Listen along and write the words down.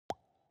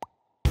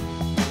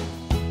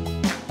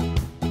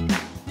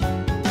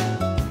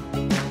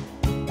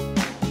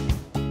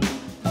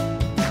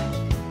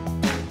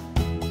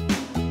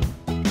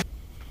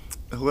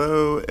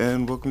Hello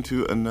and welcome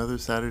to another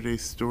Saturday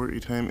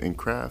Storytime and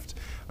Craft.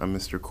 I'm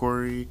Mr.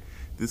 Corey.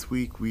 This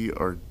week we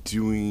are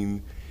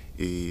doing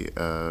a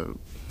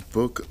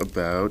book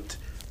about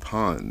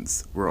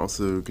ponds. We're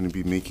also going to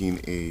be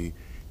making a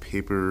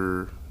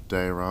paper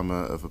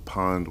diorama of a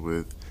pond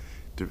with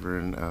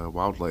different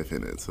wildlife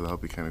in it, so that'll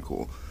be kind of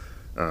cool.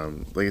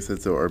 Like I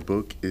said, so our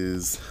book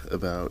is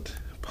about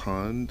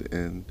ponds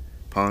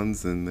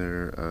and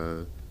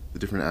their the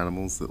different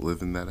animals that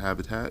live in that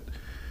habitat.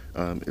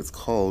 It's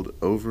called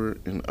Over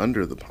and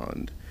Under the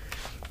Pond,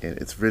 and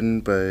it's written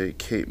by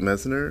Kate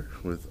Mesner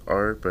with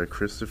art by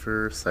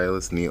Christopher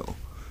Silas Neal.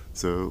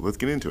 So let's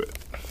get into it.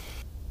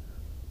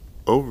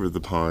 Over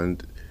the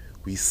pond,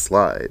 we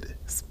slide,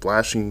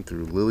 splashing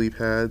through lily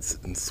pads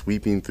and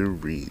sweeping through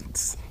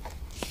reeds.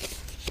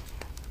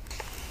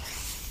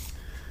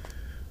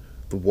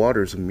 The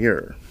water's a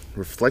mirror,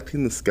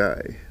 reflecting the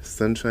sky,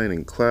 sunshine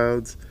and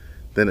clouds,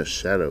 then a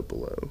shadow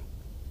below.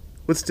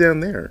 "What's down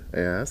there?"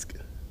 I ask.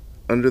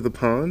 "Under the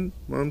pond,"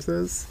 Mom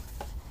says.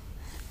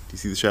 Do you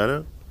see the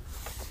shadow?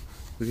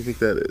 What do you think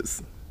that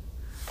is?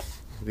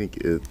 I think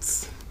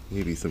it's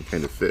maybe some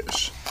kind of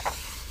fish.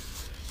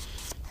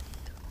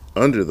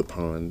 Under the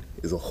pond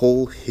is a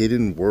whole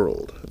hidden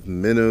world of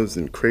minnows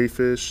and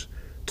crayfish,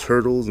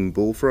 turtles and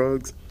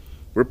bullfrogs.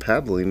 We're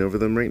paddling over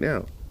them right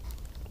now.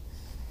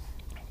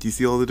 Do you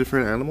see all the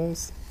different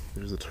animals?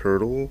 There's a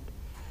turtle,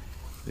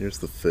 there's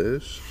the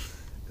fish,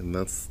 and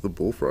that's the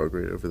bullfrog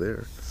right over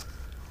there.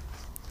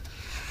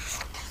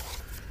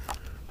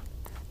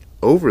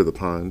 Over the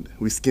pond,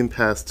 we skim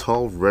past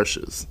tall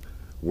rushes.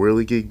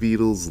 Whirligig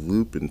beetles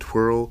loop and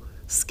twirl,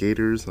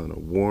 skaters on a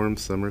warm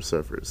summer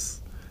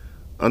surface.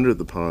 Under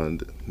the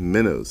pond,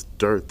 minnows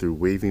dart through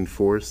waving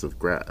forests of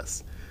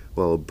grass,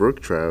 while a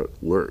brook trout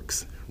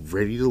lurks,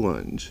 ready to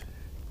lunge.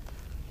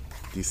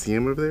 Do you see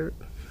him over there?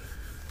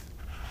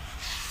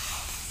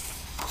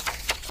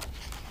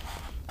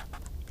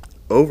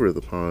 Over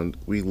the pond,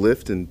 we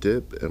lift and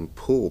dip and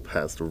pull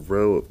past a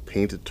row of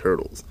painted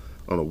turtles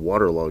on a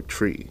waterlogged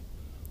tree.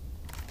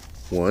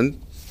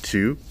 1,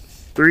 2,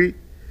 3.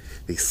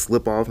 They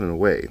slip off and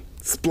away.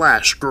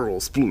 Splash, girl,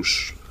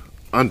 sploosh.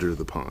 Under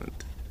the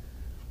pond.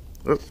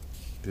 Oh,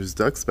 there's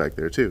ducks back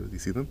there too. Do you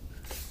see them?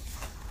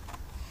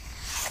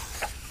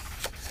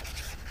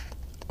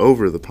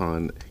 Over the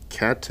pond,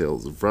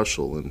 cattails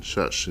rustle and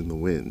shush in the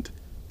wind.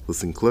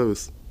 Listen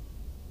close.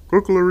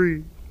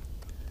 Crocolary.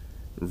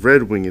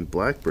 Red-winged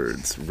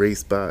blackbirds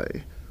race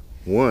by.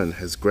 One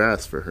has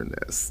grass for her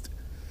nest.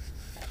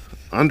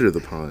 Under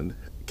the pond,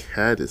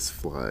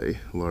 caddisfly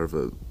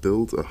larva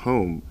builds a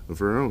home of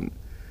her own,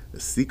 a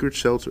secret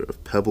shelter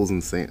of pebbles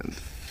and sand.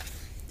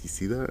 Do you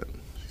see that?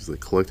 She's like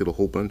collected a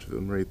whole bunch of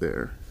them right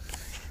there.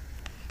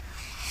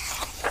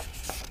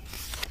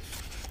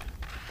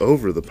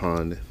 Over the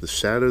pond, the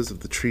shadows of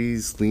the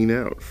trees lean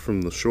out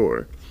from the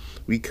shore.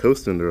 We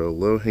coast under a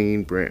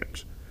low-hanging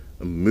branch.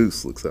 A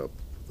moose looks up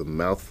with a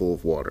mouthful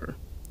of water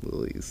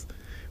lilies.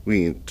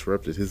 We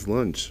interrupted his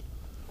lunch.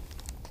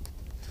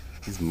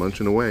 He's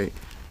munching away.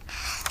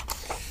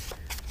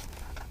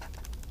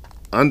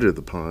 Under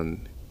the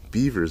pond,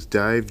 beavers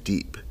dive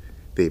deep.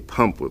 They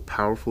pump with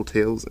powerful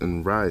tails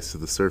and rise to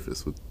the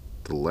surface with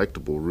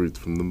delectable roots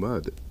from the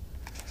mud.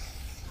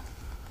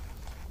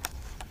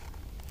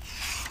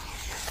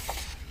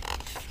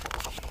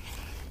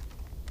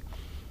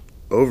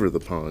 Over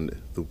the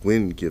pond, the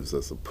wind gives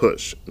us a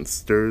push and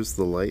stirs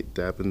the light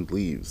dampened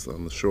leaves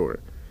on the shore.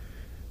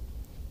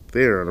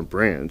 There on a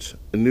branch,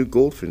 a new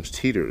goldfinch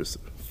teeters,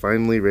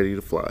 finally ready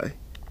to fly.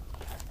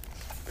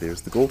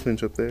 There's the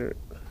goldfinch up there.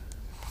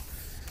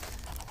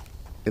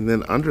 And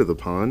then under the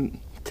pond,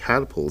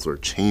 tadpoles are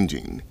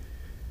changing,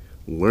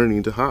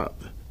 learning to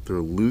hop. They're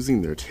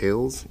losing their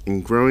tails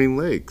and growing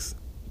legs,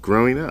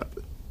 growing up.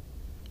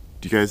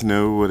 Do you guys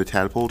know what a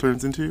tadpole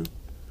turns into?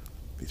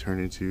 They turn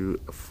into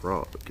a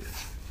frog.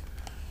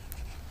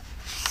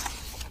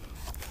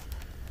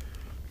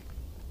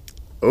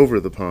 Over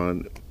the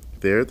pond,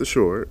 there at the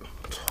shore,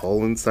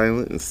 tall and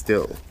silent and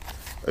still,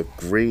 a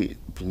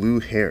great blue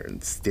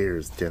heron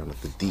stares down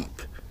at the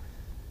deep.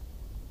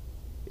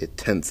 It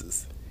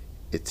tenses.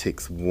 It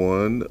takes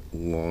one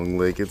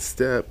long-legged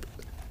step,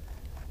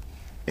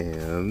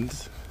 and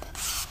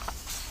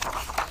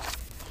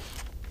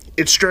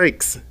it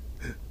strikes.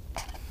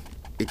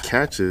 It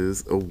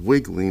catches a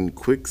wiggling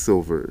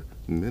quicksilver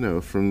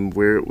minnow from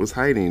where it was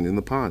hiding in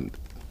the pond.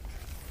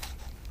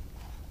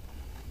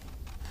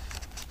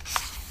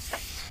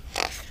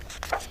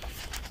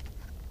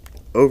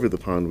 Over the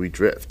pond we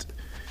drift,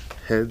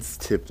 heads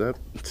tipped up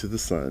to the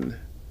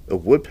sun. A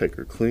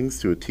woodpecker clings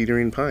to a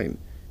teetering pine,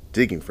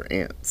 digging for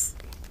ants.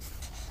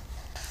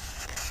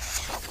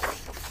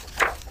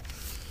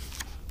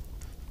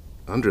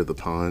 Under the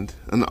pond,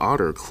 an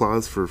otter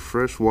claws for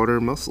freshwater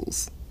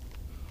mussels.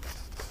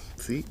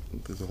 See,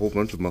 there's a whole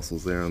bunch of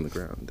mussels there on the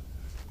ground.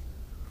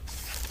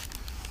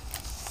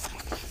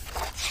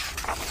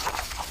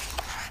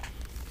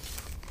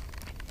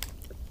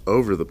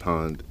 Over the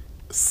pond,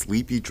 a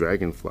sleepy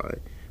dragonfly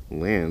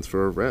lands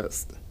for a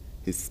rest.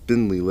 His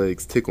spindly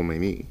legs tickle my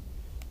knee.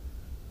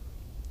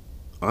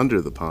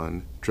 Under the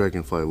pond,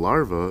 dragonfly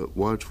larvae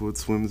watch what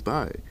swims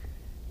by.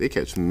 They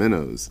catch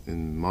minnows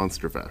in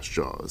monster-fast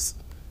jaws.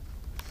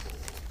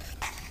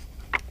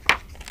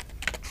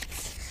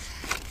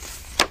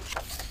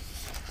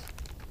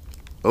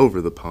 Over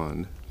the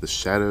pond, the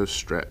shadows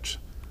stretch.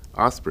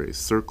 Ospreys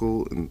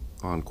circle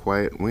on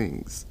quiet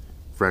wings.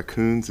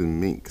 Raccoons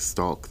and mink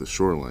stalk the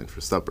shoreline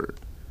for supper.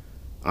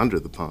 Under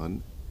the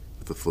pond,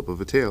 with the flip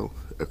of a tail,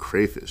 a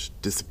crayfish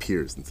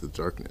disappears into the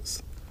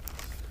darkness.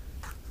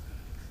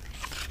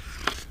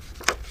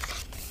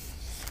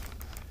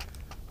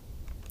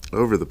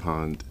 Over the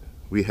pond,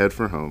 we head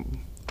for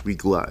home. We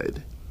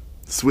glide.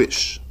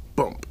 Swish,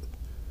 bump,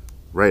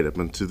 right up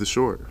onto the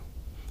shore.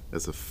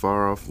 As a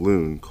far-off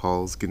loon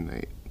calls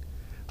goodnight,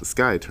 the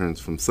sky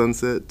turns from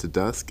sunset to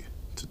dusk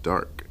to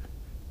dark.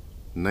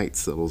 Night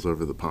settles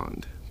over the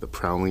pond. The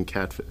prowling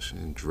catfish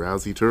and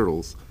drowsy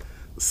turtles,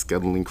 the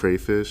scuttling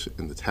crayfish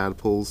and the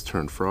tadpoles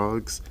turn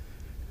frogs,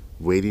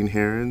 wading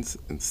herons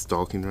and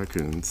stalking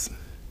raccoons.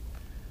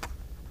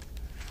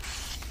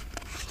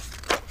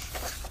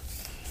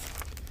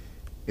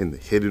 In the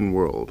hidden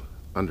world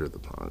under the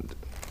pond.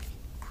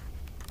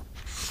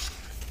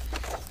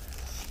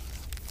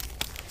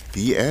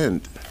 The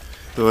end.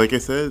 So like I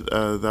said,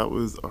 that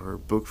was our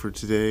book for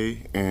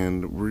today,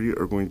 and we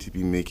are going to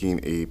be making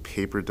a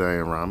paper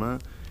diorama,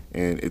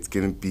 and it's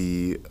going to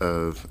be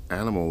of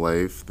animal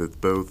life that's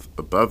both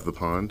above the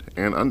pond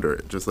and under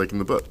it, just like in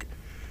the book.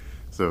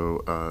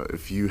 So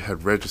if you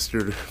had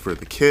registered for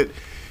the kit,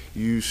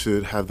 you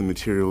should have the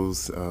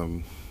materials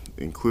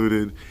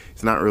included.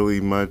 It's not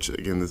really much.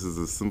 Again, this is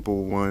a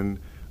simple one.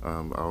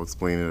 I'll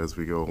explain it as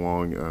we go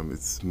along.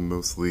 It's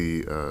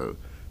mostly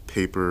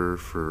paper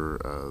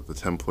for the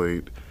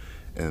template,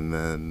 and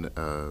then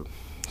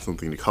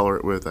something to color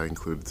it with. I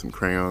included some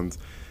crayons.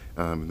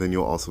 Then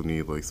you'll also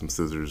need like some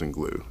scissors and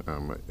glue.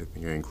 I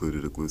think I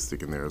included a glue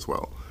stick in there as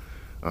well.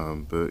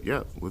 But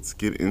yeah, let's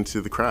get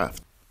into the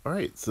craft.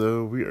 Alright,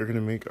 so we are going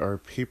to make our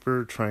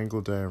paper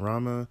triangle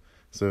diorama.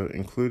 So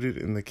included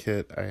in the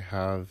kit, I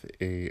have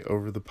a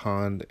over the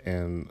pond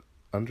and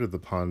under the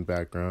pond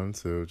background,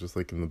 so just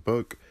like in the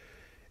book.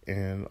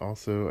 And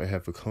also I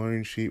have a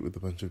coloring sheet with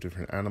a bunch of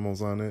different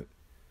animals on it.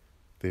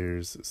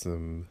 There's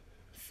some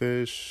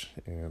fish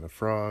and a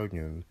frog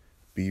and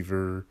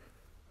beaver,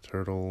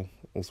 turtle,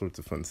 all sorts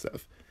of fun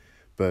stuff.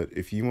 But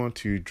if you want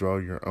to draw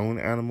your own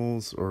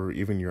animals or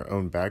even your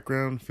own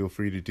background, feel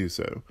free to do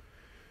so.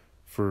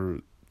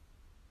 For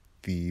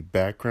the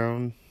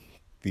background,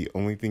 the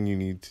only thing you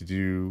need to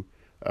do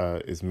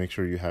is make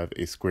sure you have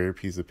a square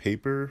piece of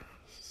paper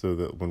so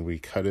that when we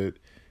cut it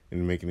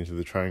and make it into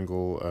the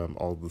triangle,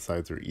 all the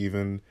sides are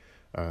even.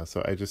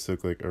 So I just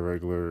took like a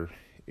regular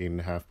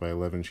 8.5 by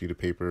 11 sheet of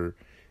paper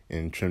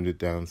and trimmed it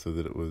down so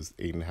that it was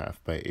 8.5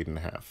 by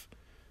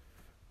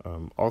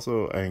 8.5.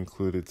 Also, I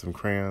included some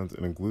crayons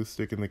and a glue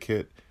stick in the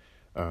kit,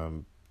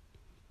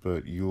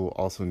 but you'll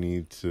also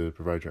need to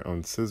provide your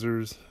own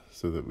scissors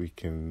so that we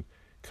can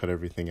cut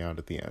everything out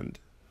at the end.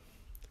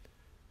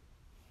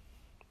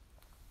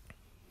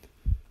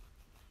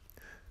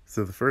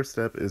 So the first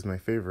step is my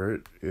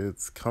favorite.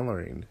 It's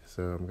coloring.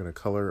 So I'm going to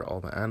color all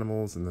the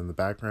animals and then the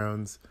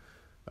backgrounds.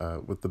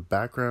 With the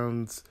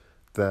backgrounds,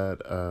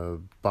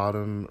 that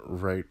bottom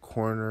right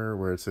corner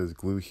where it says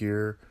glue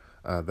here,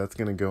 that's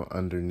going to go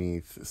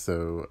underneath.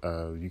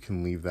 So you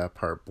can leave that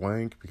part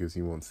blank because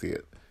you won't see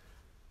it.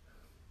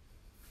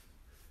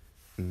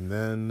 And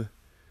then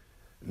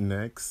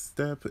next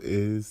step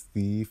is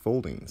the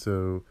folding.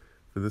 So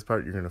for this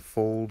part, you're going to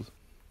fold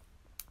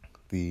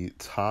the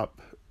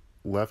top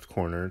left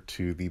corner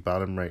to the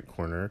bottom right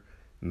corner,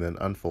 and then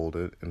unfold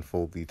it and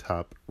fold the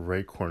top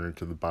right corner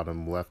to the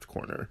bottom left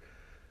corner,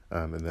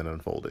 and then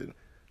unfold it.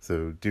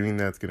 So doing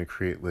that's going to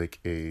create like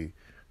a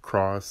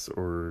cross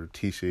or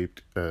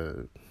T-shaped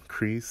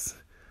crease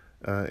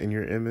in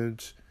your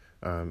image,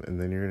 and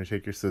then you're going to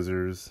take your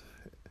scissors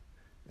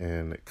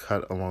and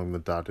cut along the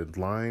dotted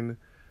line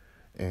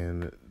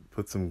and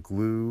put some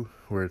glue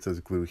where it says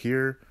glue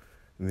here,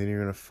 and then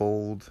you're going to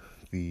fold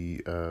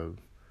the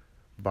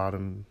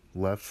bottom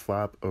left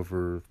flap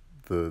over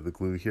the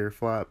glue here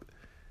flap,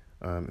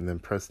 and then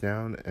press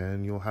down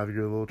and you'll have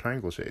your little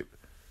triangle shape.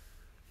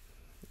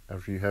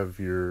 After you have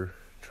your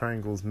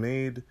triangles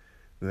made,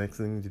 the next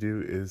thing to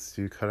do is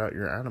to cut out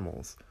your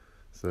animals.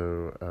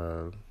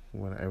 So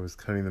when I was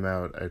cutting them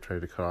out, I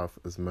tried to cut off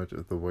as much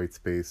of the white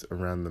space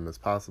around them as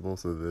possible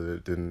so that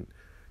it didn't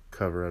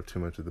cover up too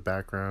much of the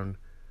background.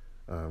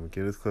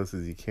 Get as close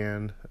as you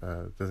can.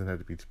 It doesn't have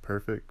to be too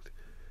perfect.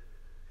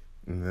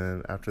 And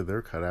then after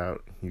they're cut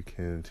out, you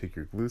can take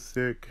your glue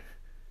stick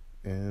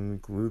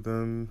and glue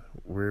them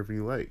wherever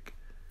you like.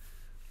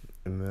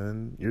 And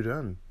then you're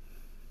done.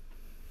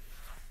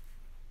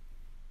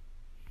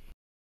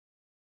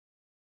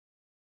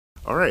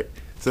 All right,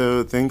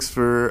 so thanks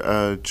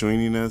for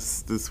joining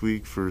us this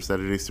week for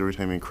Saturday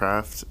Storytime and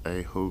Craft.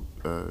 I hope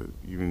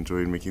you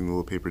enjoyed making the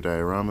little paper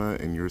diorama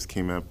and yours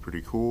came out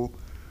pretty cool.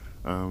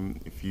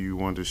 If you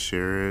want to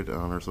share it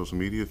on our social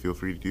media, feel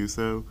free to do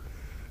so.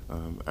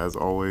 As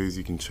always,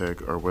 you can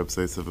check our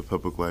website,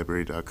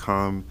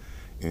 civilpubliclibrary.com,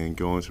 and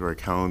go into our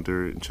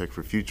calendar and check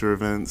for future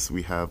events.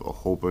 We have a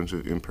whole bunch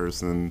of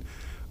in-person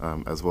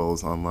as well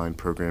as online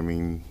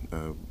programming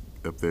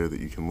up there that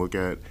you can look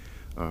at.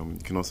 You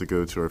can also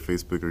go to our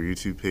Facebook or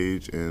YouTube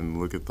page and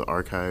look at the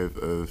archive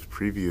of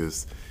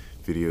previous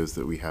videos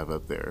that we have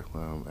up there.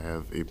 I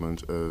have a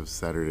bunch of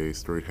Saturday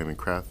Storytime and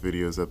Craft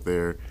videos up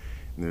there,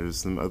 and there's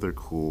some other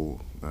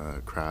cool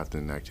craft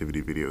and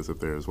activity videos up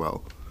there as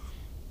well.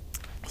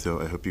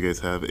 So I hope you guys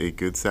have a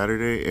good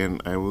Saturday,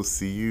 and I will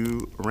see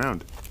you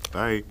around.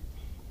 Bye.